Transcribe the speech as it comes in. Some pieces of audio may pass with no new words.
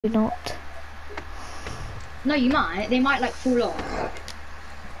not. No, you might. They might like fall off.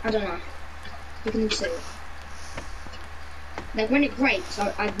 I don't know. You can see. Like when it breaks,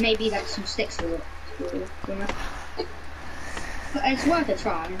 I'd maybe like some sticks for it. You know? But it's worth a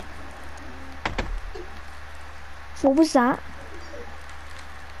try. What was that?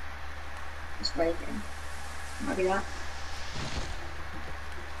 It's breaking. Might be that.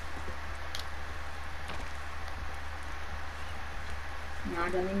 No, I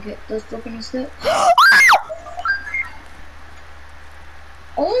don't think it does drop any sticks.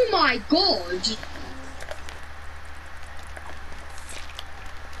 Oh my god!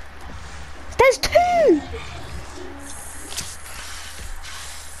 There's two!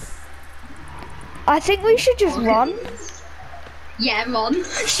 I think we should just run. Yeah, run.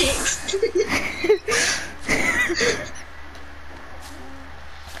 Shit.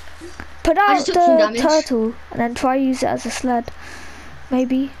 Put I out just took full the damage. turtle and then try use it as a sled.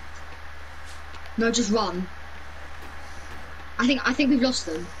 Maybe. No, just run. I think we've lost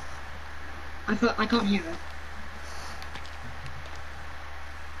them. I can't hear it.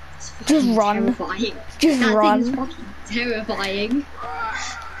 It's Just fucking run. terrifying. Just That run. thing is fucking terrifying.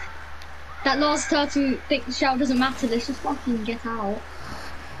 That last turtle shell doesn't matter. Let's just fucking get out.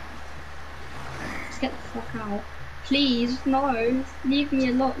 Just get the fuck out. Please, no. Leave me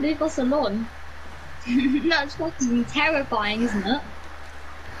alone. Leave us alone. That's fucking terrifying, isn't it?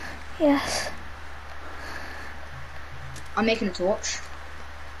 Yes. I'm making a torch.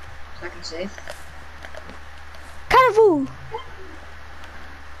 So I can see. Carnival!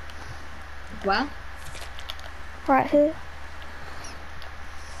 Where? Right here.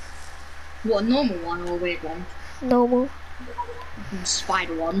 What, a normal one or a weird one? Normal.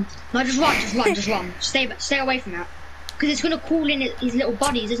 Spider one. No, just run, just run, just run. Stay away from that. Because it's gonna call in his little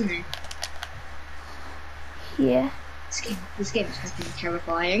buddies, isn't it? Yeah. This game is fucking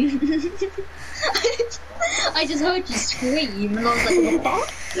terrifying. I just heard you scream and I was like, what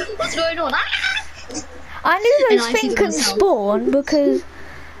the fuck? What's going on? I knew And those I see things them could myself. spawn because,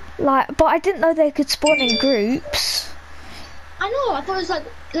 like, but I didn't know they could spawn in groups. I know, I thought it was like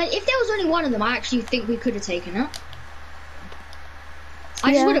if there was only one of them, I actually think we could have taken it. I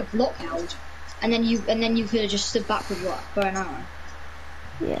just Yeah. would have block held. And then you could have just stood back with your bow and arrow.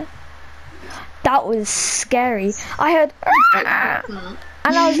 Yeah. That was scary. I heard,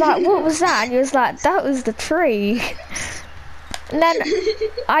 and I was like, what was that? And he was like, that was the tree. And then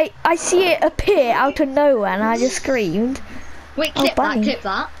I see it appear out of nowhere and I just screamed. Wait, Oh, clip that, bunny. clip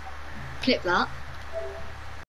that. Clip that.